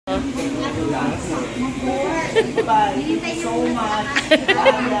So much.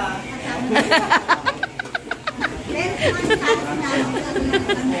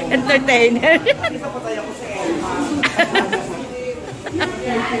 Entertainer.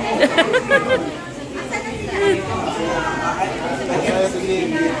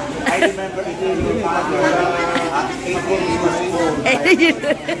 I remember it was your father, 18 years old.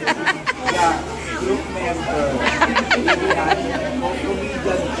 Yeah, group member.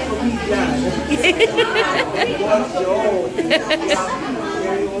 Comedian. One show.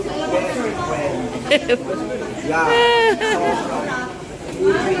 Very old best friend. Yeah, so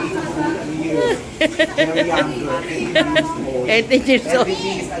years. Very younger, 18 years old. 18 years old.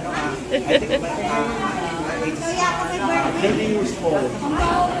 Everything is, I think, 20 years old.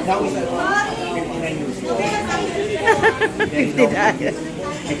 Now is 59 years old. 59.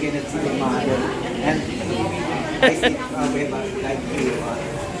 I cannot see the mother. And I sit with like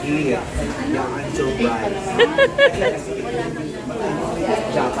here, young and so bright.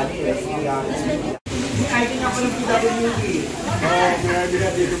 Japanese, young. I think ako ng PWD. Oo, meron din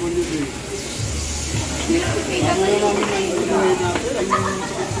natin PWD.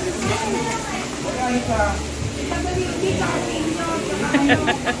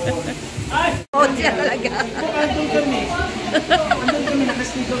 Oh, siya talaga. Andun kami,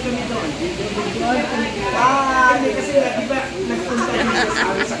 nakastigo kami doon. Hindi kasi di ba nagpunta kami sa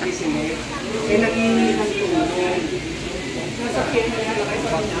amin sa Kisilig, eh nag-iingi ng tulong. Nasa Kenya yan,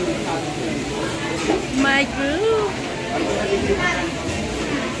 nakaipan namin sa amin. My group.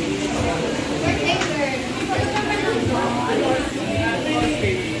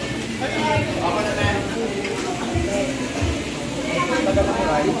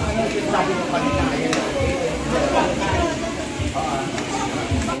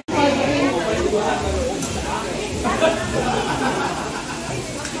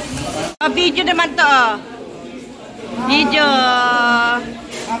 Video naman to. Video.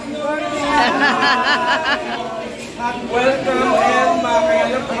 Welcome, Elma.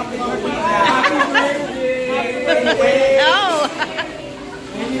 Kaya lang happy birthday. Oh.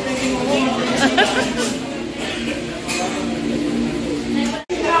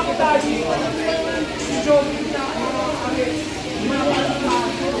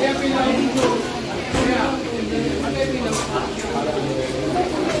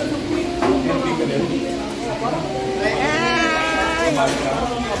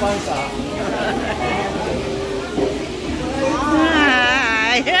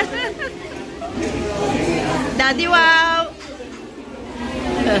 Hi. Daddy, wow.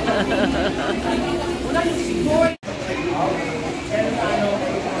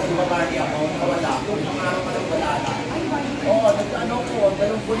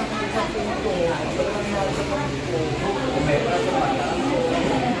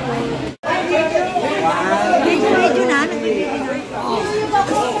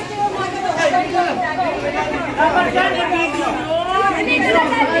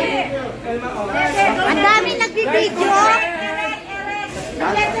 Ang dami nagbibideo.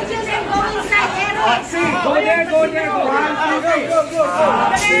 Go there, go there, go. Happy birthday.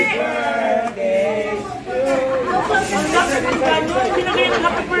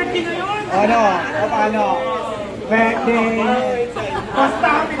 Ano? O paano? Birthday. Basta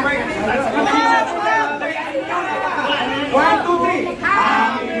happy birthday. 1, 2, 3.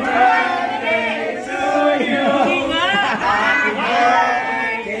 Happy birthday to you. Happy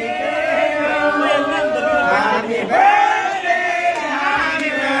birthday. Happy birthday. Happy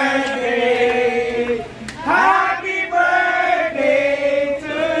birthday. Happy birthday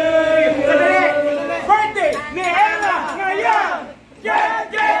to you. Birthday ni Ella ngayon. Get,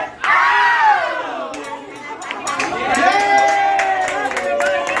 get out!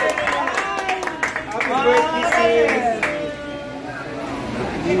 Happy birthday, sis.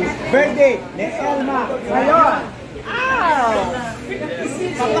 Birthday ni Elma ngayon. Ow!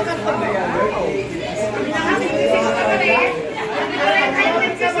 Papakanta na yan.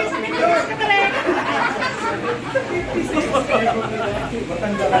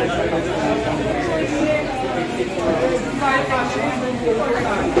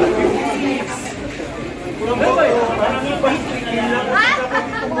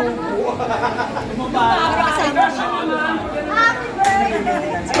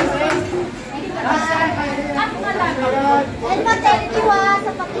 Elma, thank you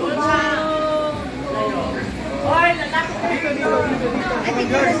sa pakinggan. Hoy, lalaki dito.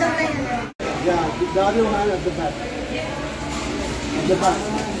 Yeah, the other one at the back. At the back.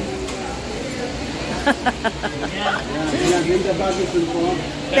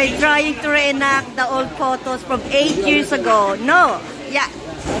 They're trying to reenact the old photos from 8 years ago. No. Yeah.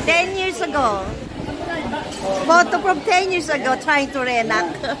 10 years ago. Photo from 10 years ago trying to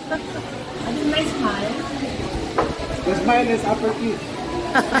reenact. The smile is upper teeth.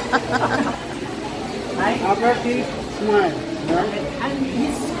 Upper teeth, smile. Right? And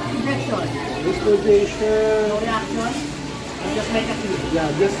his reaction, This position. no reaction, just like a kid. Yeah,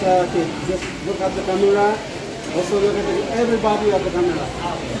 just look at the camera. Also look at everybody at the camera.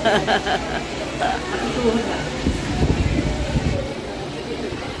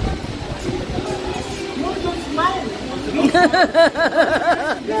 No, don't smile.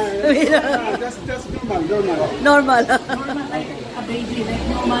 Yeah, just normal. Normal. Normal like a baby, like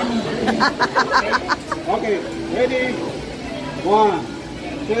no money. Okay, ready? 1,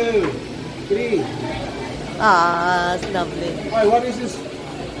 2, 3. Ah, it's lovely. Why, what is this?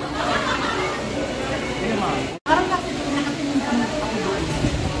 Parang nakatingin kami ako doon.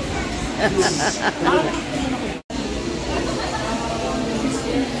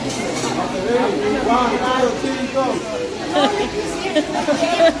 Okay, ready? 1, 2, 3, go.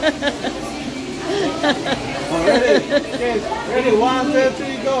 Oh, ready? Okay, ready? 1, 2,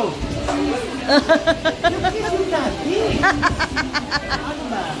 3, go.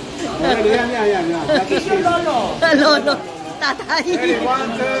 Oh, ready? Yeah. That's Kiss your it. lolo. Lolo. Tatay. Ready?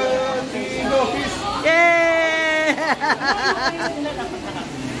 1, 2, 3, go. Peace. Yay!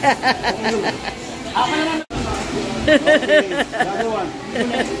 Okay, the other one.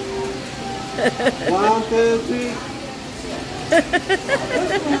 1, 2, 3.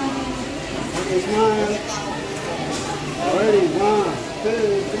 Okay, smile. Ready? 1,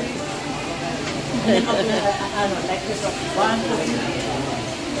 2, 3. Ano, like this. 1, 2, 3.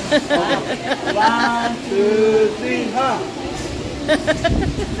 1, 2, 3, ha!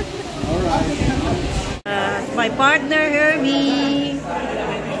 Alright. My partner, Herbie.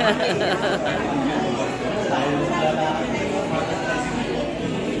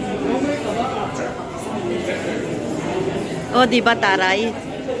 Oh, di ba, taray?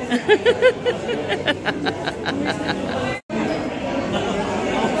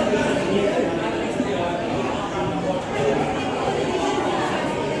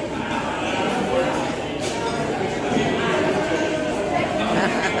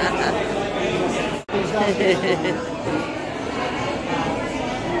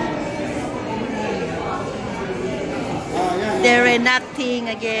 They're reenacting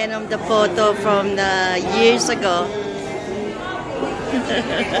again on the photo from the years ago. 1,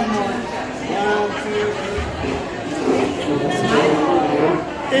 2, 3.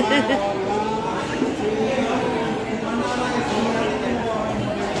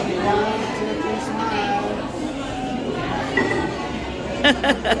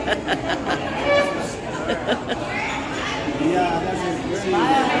 Yeah, that's it.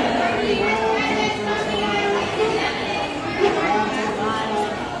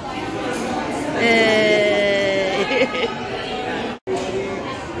 Eh.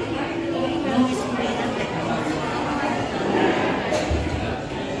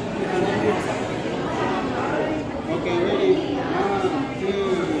 Okay, ready? 1, 2,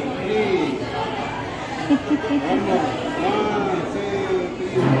 3. One more. 1, 2,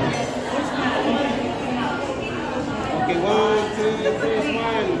 3. Okay, 1, 2, 3,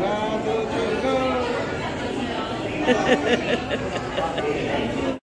 smile. 1, 2, 3, go.